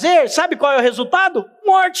desse prazer, sabe qual é o resultado?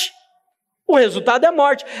 Morte. O resultado é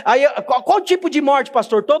morte. Aí, qual tipo de morte,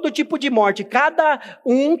 pastor? Todo tipo de morte. Cada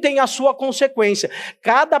um tem a sua consequência.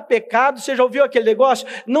 Cada pecado, você já ouviu aquele negócio?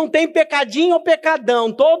 Não tem pecadinho ou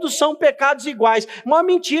pecadão. Todos são pecados iguais. Uma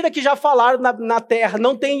mentira que já falaram na terra.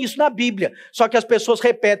 Não tem isso na Bíblia. Só que as pessoas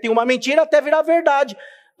repetem uma mentira até virar verdade.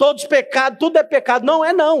 Todos pecados, tudo é pecado. Não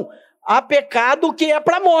é não. Há pecado que é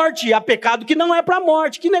para morte. Há pecado que não é para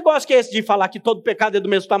morte. Que negócio que é esse de falar que todo pecado é do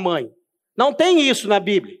mesmo tamanho? Não tem isso na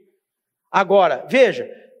Bíblia. Agora, veja,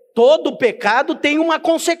 todo pecado tem uma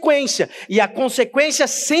consequência, e a consequência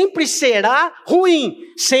sempre será ruim,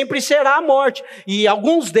 sempre será a morte, e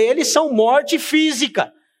alguns deles são morte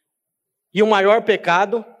física, e o maior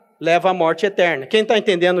pecado leva à morte eterna. Quem está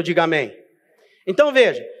entendendo, diga amém. Então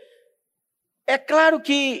veja, é claro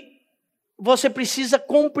que você precisa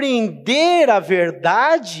compreender a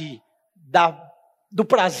verdade do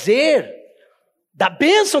prazer, da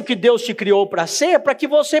bênção que Deus te criou para ser, para que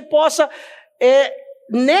você possa,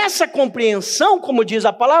 nessa compreensão, como diz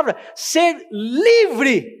a palavra, ser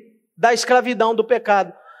livre da escravidão do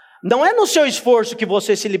pecado. Não é no seu esforço que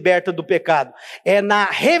você se liberta do pecado, é na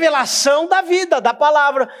revelação da vida, da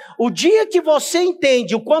palavra. O dia que você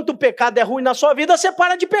entende o quanto o pecado é ruim na sua vida, você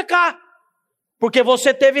para de pecar, porque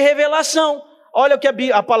você teve revelação. Olha o que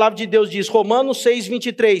a palavra de Deus diz, Romanos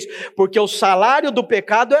 6:23, porque o salário do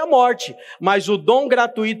pecado é a morte, mas o dom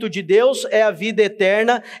gratuito de Deus é a vida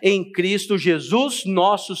eterna em Cristo Jesus,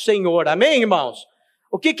 nosso Senhor. Amém, irmãos?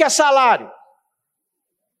 O que é salário?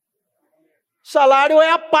 Salário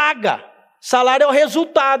é a paga, salário é o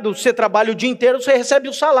resultado. Você trabalha o dia inteiro, você recebe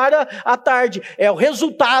o salário à tarde, é o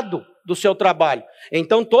resultado do seu trabalho.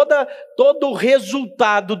 Então todo o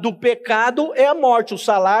resultado do pecado é a morte, o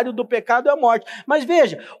salário do pecado é a morte. Mas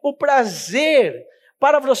veja, o prazer,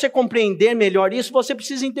 para você compreender melhor isso, você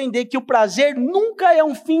precisa entender que o prazer nunca é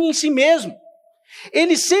um fim em si mesmo.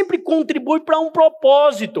 Ele sempre contribui para um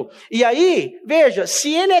propósito. E aí, veja,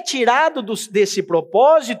 se ele é tirado desse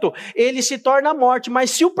propósito, ele se torna morte. Mas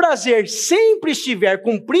se o prazer sempre estiver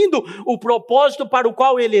cumprindo o propósito para o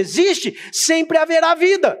qual ele existe, sempre haverá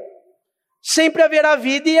vida. Sempre haverá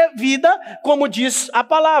vida, e vida, como diz a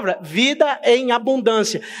palavra, vida em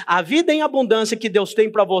abundância. A vida em abundância que Deus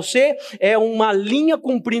tem para você é uma linha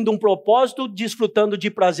cumprindo um propósito, desfrutando de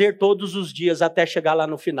prazer todos os dias até chegar lá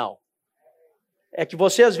no final. É que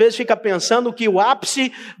você às vezes fica pensando que o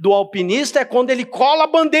ápice do alpinista é quando ele cola a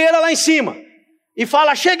bandeira lá em cima e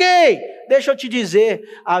fala, cheguei! Deixa eu te dizer,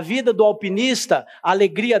 a vida do alpinista, a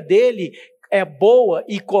alegria dele é boa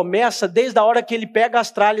e começa desde a hora que ele pega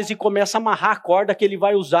as tralhas e começa a amarrar a corda que ele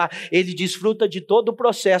vai usar. Ele desfruta de todo o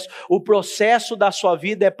processo. O processo da sua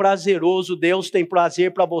vida é prazeroso. Deus tem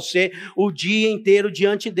prazer para você o dia inteiro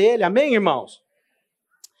diante dele. Amém, irmãos?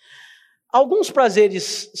 Alguns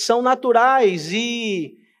prazeres são naturais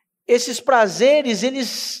e esses prazeres,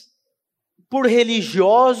 eles, por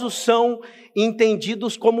religiosos, são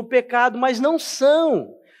entendidos como pecado, mas não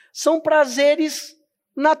são. São prazeres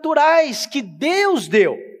naturais que Deus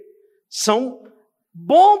deu, são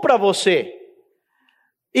bons para você.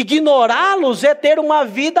 Ignorá-los é ter uma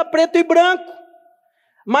vida preto e branco,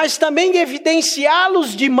 mas também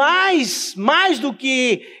evidenciá-los demais, mais do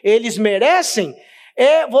que eles merecem,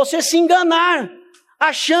 é você se enganar,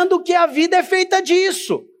 achando que a vida é feita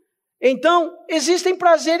disso. Então, existem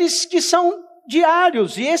prazeres que são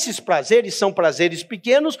diários, e esses prazeres são prazeres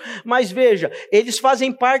pequenos, mas veja, eles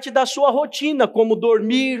fazem parte da sua rotina, como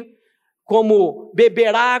dormir, como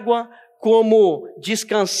beber água, como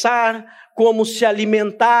descansar, como se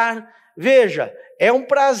alimentar. Veja, é um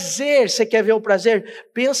prazer. Você quer ver o prazer?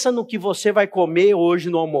 Pensa no que você vai comer hoje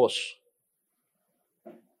no almoço.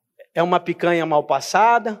 É uma picanha mal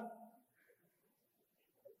passada?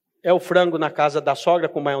 É o frango na casa da sogra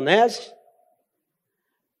com maionese?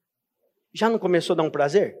 Já não começou a dar um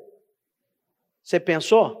prazer? Você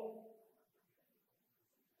pensou?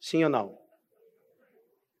 Sim ou não?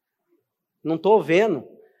 Não estou vendo,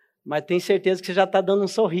 mas tenho certeza que você já está dando um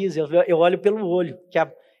sorriso. Eu olho pelo olho,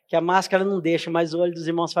 que a máscara não deixa, mas o olho dos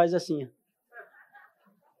irmãos faz assim.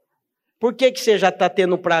 Por que você já está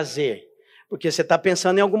tendo prazer? Porque você está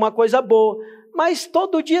pensando em alguma coisa boa. Mas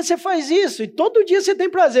todo dia você faz isso, e todo dia você tem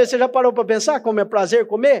prazer. Você já parou para pensar como é prazer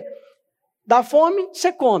comer? Dá fome,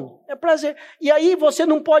 você come, é prazer. E aí você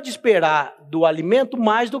não pode esperar do alimento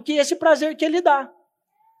mais do que esse prazer que ele dá.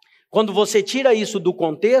 Quando você tira isso do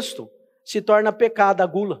contexto, se torna pecado a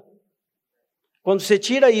gula. Quando você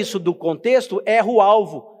tira isso do contexto, erra o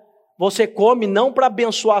alvo. Você come não para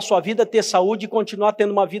abençoar a sua vida, ter saúde e continuar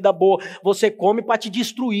tendo uma vida boa. Você come para te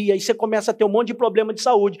destruir. Aí você começa a ter um monte de problema de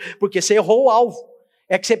saúde, porque você errou o alvo.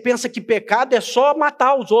 É que você pensa que pecado é só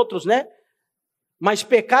matar os outros, né? Mas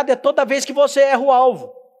pecado é toda vez que você erra o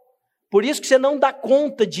alvo. Por isso que você não dá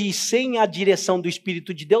conta de, sem a direção do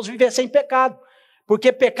Espírito de Deus, viver sem pecado.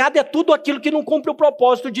 Porque pecado é tudo aquilo que não cumpre o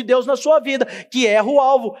propósito de Deus na sua vida, que erra o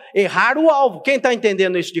alvo, errar o alvo. Quem está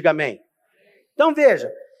entendendo isso, diga amém. Então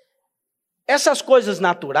veja, essas coisas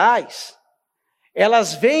naturais,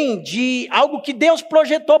 elas vêm de algo que Deus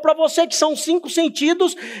projetou para você, que são 5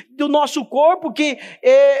 sentidos do nosso corpo, que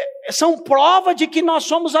são prova de que nós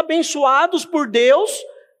somos abençoados por Deus,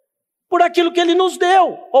 por aquilo que Ele nos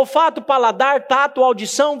deu. Olfato, paladar, tato,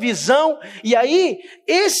 audição, visão. E aí,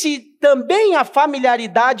 também a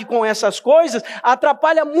familiaridade com essas coisas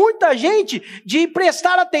atrapalha muita gente de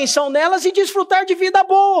prestar atenção nelas e desfrutar de vida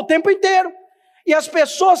boa o tempo inteiro. E as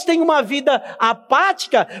pessoas têm uma vida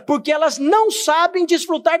apática porque elas não sabem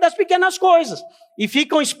desfrutar das pequenas coisas. E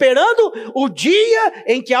ficam esperando o dia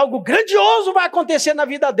em que algo grandioso vai acontecer na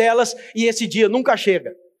vida delas e esse dia nunca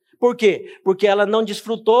chega. Por quê? Porque ela não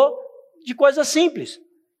desfrutou de coisas simples.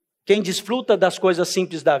 Quem desfruta das coisas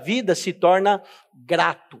simples da vida se torna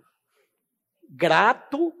grato.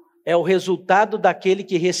 Grato é o resultado daquele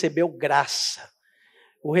que recebeu graça.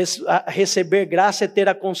 Receber graça é ter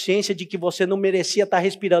a consciência de que você não merecia estar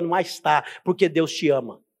respirando, mas está, porque Deus te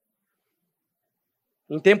ama.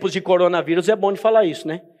 Em tempos de coronavírus é bom de falar isso,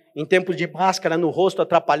 né? Em tempos de máscara no rosto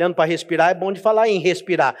atrapalhando para respirar, é bom de falar em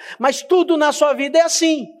respirar. Mas tudo na sua vida é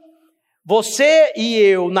assim. Você e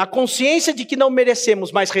eu, na consciência de que não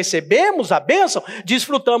merecemos, mas recebemos a bênção,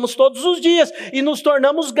 desfrutamos todos os dias e nos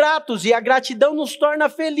tornamos gratos, e a gratidão nos torna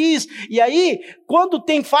feliz. E aí, quando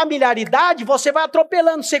tem familiaridade, você vai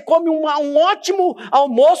atropelando, você come um ótimo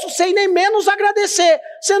almoço sem nem menos agradecer.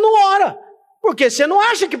 Você não ora, porque você não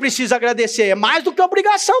acha que precisa agradecer, é mais do que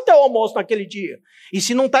obrigação ter o almoço naquele dia. E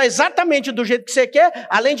se não está exatamente do jeito que você quer,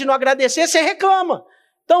 além de não agradecer, você reclama.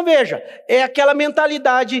 Então veja, é aquela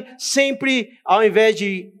mentalidade sempre, ao invés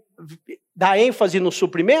de dar ênfase no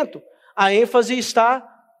suprimento, a ênfase está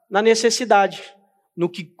na necessidade, no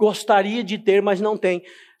que gostaria de ter, mas não tem.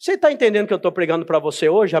 Você está entendendo o que eu estou pregando para você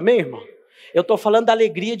hoje, amém, irmão? Eu estou falando da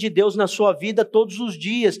alegria de Deus na sua vida todos os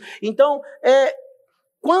dias. Então,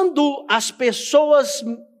 quando as pessoas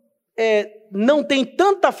não têm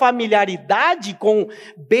tanta familiaridade com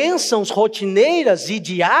bênçãos rotineiras e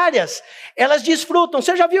diárias, elas desfrutam.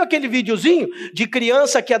 Você já viu aquele videozinho de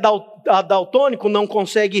criança que é daltônico, não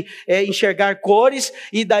consegue enxergar cores,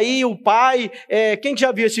 e daí o pai, quem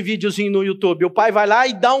já viu esse videozinho no YouTube? O pai vai lá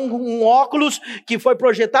e dá um óculos que foi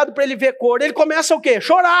projetado para ele ver cor. Ele começa o quê?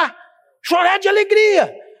 Chorar de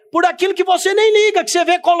alegria, por aquilo que você nem liga, que você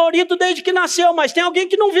vê colorido desde que nasceu, mas tem alguém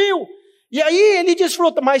que não viu. E aí ele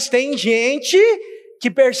desfruta, mas tem gente que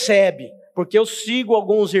percebe, porque eu sigo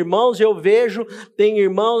alguns irmãos, eu vejo, tem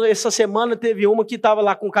irmãos, essa semana teve uma que estava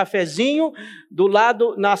lá com um cafezinho, do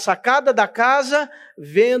lado, na sacada da casa,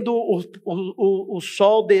 vendo o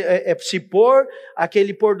sol se pôr,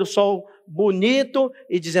 aquele pôr do sol bonito,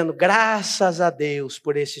 e dizendo, graças a Deus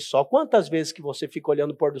por esse sol. Quantas vezes que você fica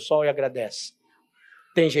olhando o pôr do sol e agradece?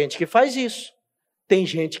 Tem gente que faz isso, tem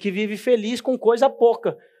gente que vive feliz com coisa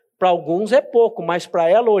pouca. Para alguns é pouco, mas para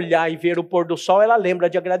ela olhar e ver o pôr do sol, ela lembra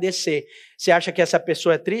de agradecer. Você acha que essa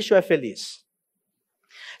pessoa é triste ou é feliz?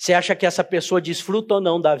 Você acha que essa pessoa desfruta ou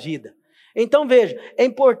não da vida? Então veja, é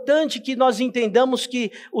importante que nós entendamos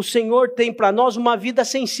que o Senhor tem para nós uma vida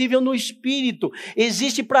sensível no Espírito.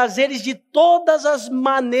 Existem prazeres de todas as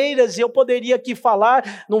maneiras. Eu poderia aqui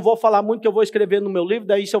falar, não vou falar muito que eu vou escrever no meu livro,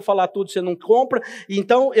 daí se eu falar tudo você não compra.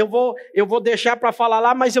 Então eu vou deixar para falar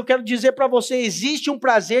lá, mas eu quero dizer para você, existe um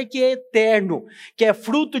prazer que é eterno, que é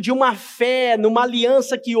fruto de uma fé, numa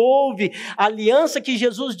aliança que houve, a aliança que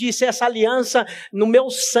Jesus disse, essa aliança no meu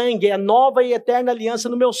sangue, é nova e eterna aliança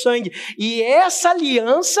no meu sangue. E essa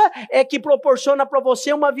aliança é que proporciona para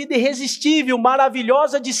você uma vida irresistível,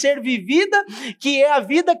 maravilhosa de ser vivida, que é a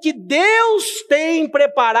vida que Deus tem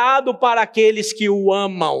preparado para aqueles que o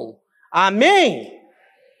amam. Amém?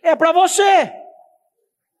 É para você.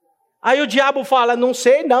 Aí o diabo fala, não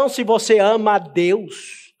sei não se você ama a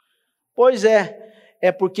Deus. Pois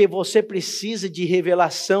é porque você precisa de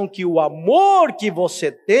revelação que o amor que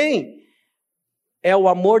você tem é o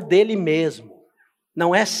amor dele mesmo,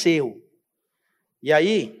 não é seu. E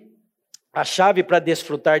aí, a chave para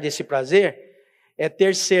desfrutar desse prazer é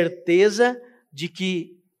ter certeza de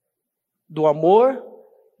que do amor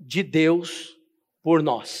de Deus por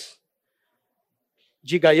nós.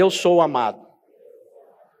 Diga, eu sou amado.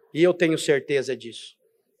 E eu tenho certeza disso.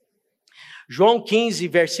 João 15,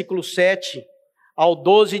 versículo 7 ao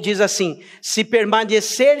 12 diz assim: se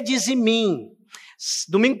permanecerdes em mim.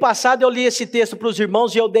 Domingo passado eu li esse texto para os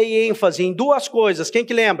irmãos e eu dei ênfase em duas coisas. Quem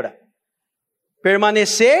que lembra?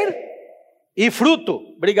 Permanecer e fruto.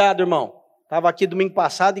 Obrigado, irmão. Estava aqui domingo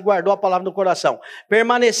passado e guardou a palavra no coração.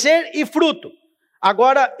 Permanecer e fruto.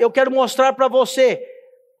 Agora eu quero mostrar para você.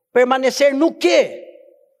 Permanecer no quê?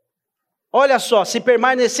 Olha só, se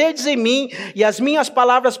permanecerdes em mim e as minhas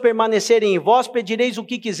palavras permanecerem em vós, pedireis o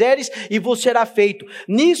que quiseres e vos será feito.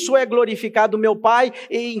 Nisso é glorificado meu Pai,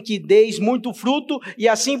 em que deis muito fruto e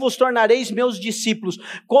assim vos tornareis meus discípulos.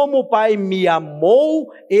 Como o Pai me amou,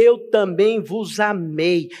 eu também vos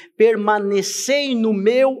amei. Permanecei no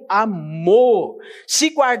meu amor. Se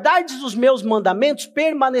guardardes os meus mandamentos,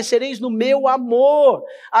 permanecereis no meu amor.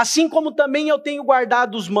 Assim como também eu tenho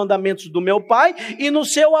guardado os mandamentos do meu Pai e no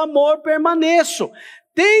seu amor permaneço.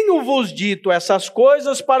 Tenho-vos dito essas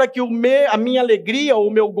coisas para que a minha alegria ou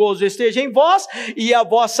o meu gozo esteja em vós e a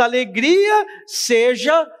vossa alegria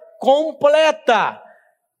seja completa.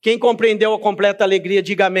 Quem compreendeu a completa alegria,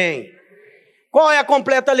 diga amém. Qual é a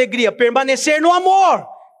completa alegria? Permanecer no amor.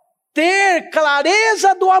 Ter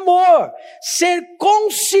clareza do amor, ser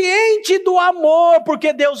consciente do amor,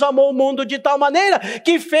 porque Deus amou o mundo de tal maneira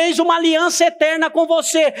que fez uma aliança eterna com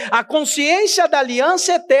você. A consciência da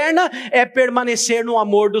aliança eterna é permanecer no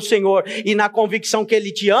amor do Senhor e na convicção que Ele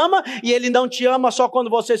te ama, e Ele não te ama só quando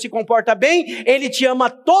você se comporta bem, Ele te ama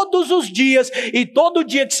todos os dias, e todo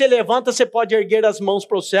dia que você levanta, você pode erguer as mãos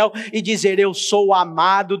para o céu e dizer: eu sou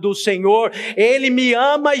amado do Senhor, Ele me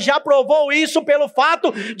ama e já provou isso pelo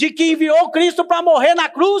fato de que enviou Cristo para morrer na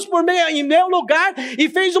cruz em meu lugar e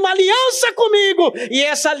fez uma aliança comigo, e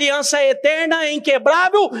essa aliança é eterna, é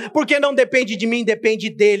inquebrável, porque não depende de mim, depende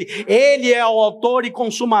dele. Ele é o autor e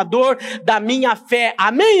consumador da minha fé,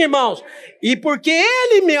 amém, irmãos? E porque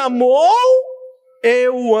Ele me amou,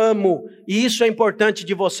 eu o amo, e isso é importante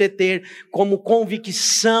de você ter como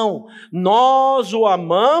convicção. Nós o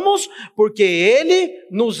amamos porque Ele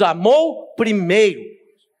nos amou primeiro.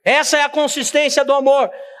 Essa é a consistência do amor.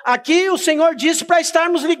 Aqui o Senhor disse para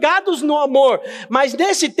estarmos ligados no amor, mas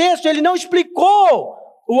nesse texto Ele não explicou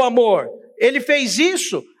o amor. Ele fez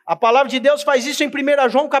isso, a palavra de Deus faz isso em 1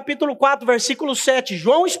 João capítulo 4, versículo 7.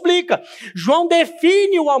 João explica, João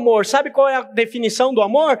define o amor. Sabe qual é a definição do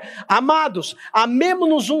amor? Amados,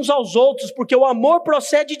 amemo-nos uns aos outros, porque o amor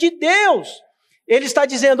procede de Deus. Ele está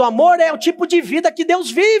dizendo: o amor é o tipo de vida que Deus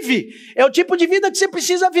vive, é o tipo de vida que você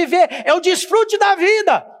precisa viver, é o desfrute da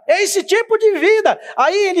vida, é esse tipo de vida.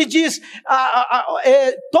 Aí ele diz,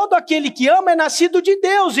 todo aquele que ama é nascido de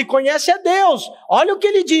Deus e conhece a Deus. Olha o que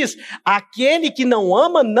ele diz: aquele que não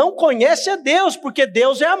ama não conhece a Deus, porque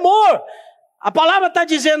Deus é amor. A palavra está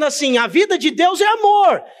dizendo assim, a vida de Deus é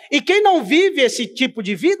amor, e quem não vive esse tipo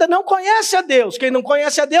de vida não conhece a Deus. Quem não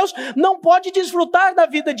conhece a Deus não pode desfrutar da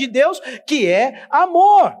vida de Deus, que é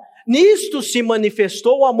amor. Nisto se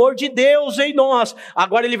manifestou o amor de Deus em nós.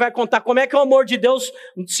 Agora ele vai contar como é que o amor de Deus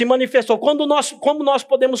se manifestou. Como nós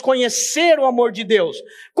podemos conhecer o amor de Deus?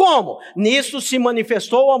 Como? Nisto se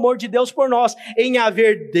manifestou o amor de Deus por nós, em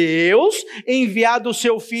haver Deus enviado o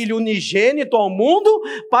seu Filho unigênito ao mundo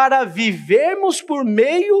para vivermos por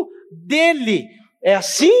meio dele. É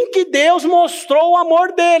assim que Deus mostrou o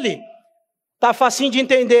amor dele. Tá facinho de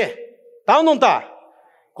entender? Tá ou não tá?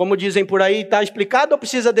 Como dizem por aí, está explicado ou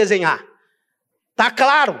precisa desenhar? Está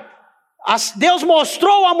claro. Deus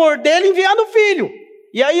mostrou o amor dele enviando o Filho.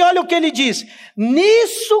 E aí olha o que ele diz: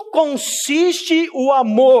 nisso consiste o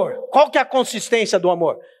amor. Qual que é a consistência do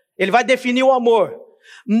amor? Ele vai definir o amor.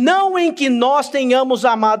 Não em que nós tenhamos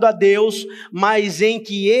amado a Deus, mas em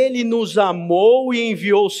que Ele nos amou e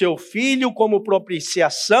enviou seu Filho como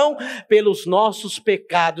propiciação pelos nossos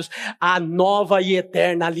pecados, a nova e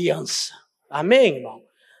eterna aliança. Amém, irmão?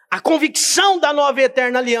 A convicção da nova e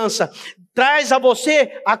eterna aliança traz a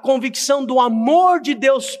você a convicção do amor de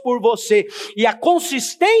Deus por você. E a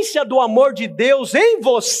consistência do amor de Deus em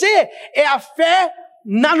você é a fé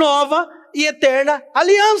na nova e eterna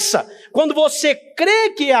aliança. Quando você crê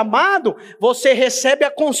que é amado, você recebe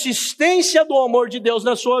a consistência do amor de Deus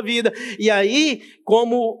na sua vida. E aí,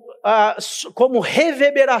 como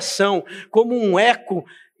reverberação, como um eco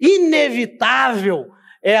inevitável,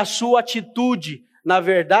 é a sua atitude. Na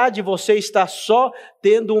verdade, você está só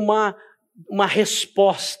tendo uma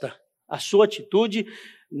resposta. A sua atitude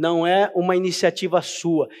não é uma iniciativa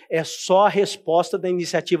sua, é só a resposta da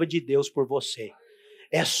iniciativa de Deus por você.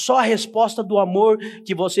 É só a resposta do amor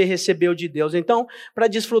que você recebeu de Deus. Então, para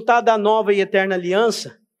desfrutar da nova e eterna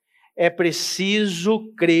aliança, é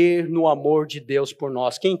preciso crer no amor de Deus por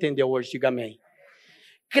nós. Quem entendeu hoje, diga amém.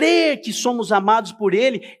 crer que somos amados por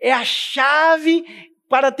Ele é a chave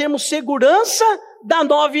para termos segurança da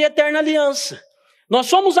nova e eterna aliança. Nós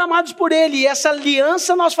somos amados por Ele e essa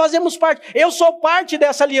aliança nós fazemos parte. Eu sou parte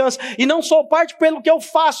dessa aliança e não sou parte pelo que eu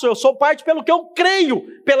faço, eu sou parte pelo que eu creio.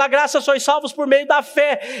 Pela graça sois salvos por meio da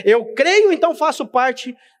fé. Eu creio, então faço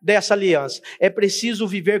parte dessa aliança. É preciso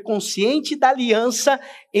viver consciente da aliança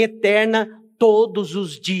eterna todos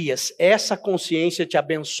os dias. Essa consciência te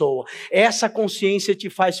abençoa, essa consciência te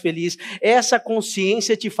faz feliz, essa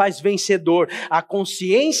consciência te faz vencedor. A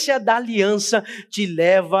consciência da aliança te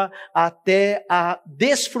leva até a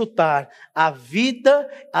desfrutar a vida,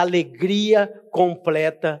 a alegria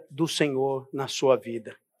completa do Senhor na sua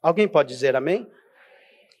vida. Alguém pode dizer amém?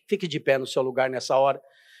 Fique de pé no seu lugar nessa hora,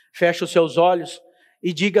 feche os seus olhos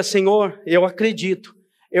e diga: Senhor, eu acredito,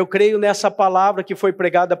 eu creio nessa palavra que foi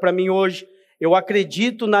pregada para mim hoje. Eu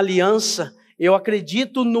acredito na aliança, eu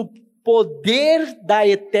acredito no poder da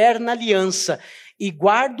eterna aliança e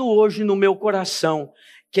guardo hoje no meu coração.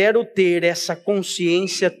 Quero ter essa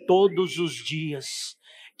consciência todos os dias.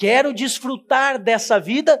 Quero desfrutar dessa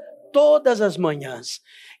vida todas as manhãs.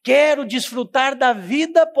 Quero desfrutar da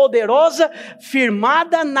vida poderosa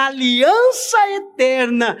firmada na aliança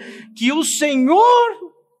eterna que o Senhor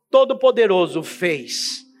Todo-Poderoso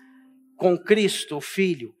fez com Cristo, o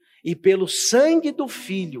Filho. E pelo sangue do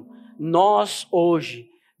Filho, nós hoje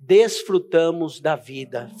desfrutamos da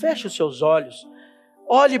vida. Feche os seus olhos.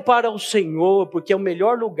 Olhe para o Senhor, porque é o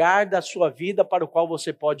melhor lugar da sua vida para o qual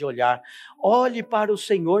você pode olhar. Olhe para o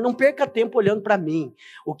Senhor, não perca tempo olhando para mim.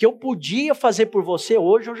 O que eu podia fazer por você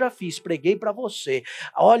hoje eu já fiz, preguei para você.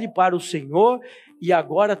 Olhe para o Senhor e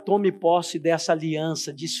agora tome posse dessa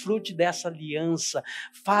aliança, desfrute dessa aliança,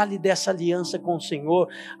 fale dessa aliança com o Senhor,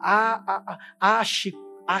 ache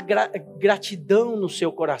a gratidão no seu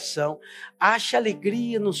coração, ache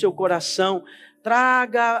alegria no seu coração,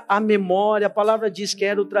 traga a memória, a palavra diz: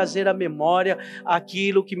 quero trazer à memória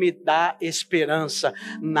aquilo que me dá esperança.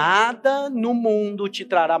 Nada no mundo te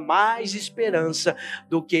trará mais esperança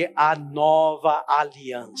do que a nova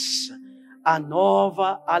aliança. A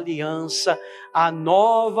nova aliança, a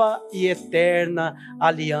nova e eterna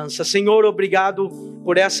aliança. Senhor, obrigado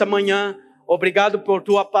por essa manhã, obrigado por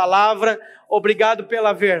tua palavra, obrigado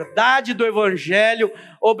pela verdade do Evangelho,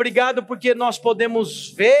 obrigado porque nós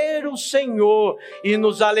podemos ver o Senhor e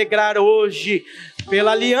nos alegrar hoje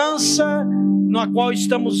pela aliança na qual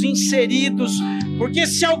estamos inseridos, porque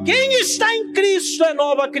se alguém está em Cristo é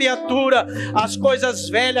nova criatura, as coisas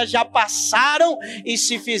velhas já passaram e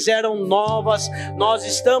se fizeram novas. Nós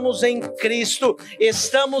estamos em Cristo,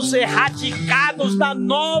 estamos erradicados da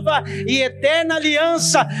nova e eterna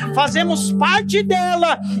aliança, fazemos parte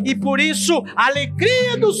dela e por isso a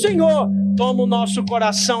alegria do Senhor toma o nosso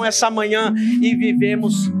coração essa manhã e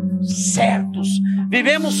vivemos certos,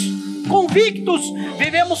 vivemos convictos,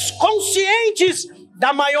 vivemos conscientes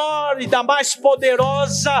da maior e da mais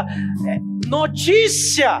poderosa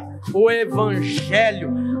notícia, o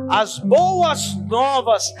Evangelho, as boas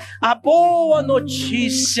novas, a boa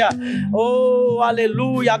notícia. Oh,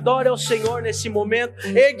 aleluia, adore ao Senhor nesse momento,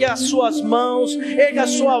 ergue as suas mãos, ergue a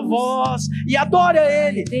sua voz e adore a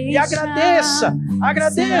Ele, e agradeça,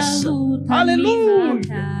 aleluia,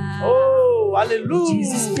 oh, aleluia,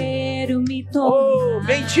 oh,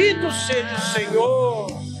 bendito seja o Senhor.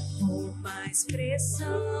 Por mais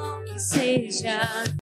pressão que seja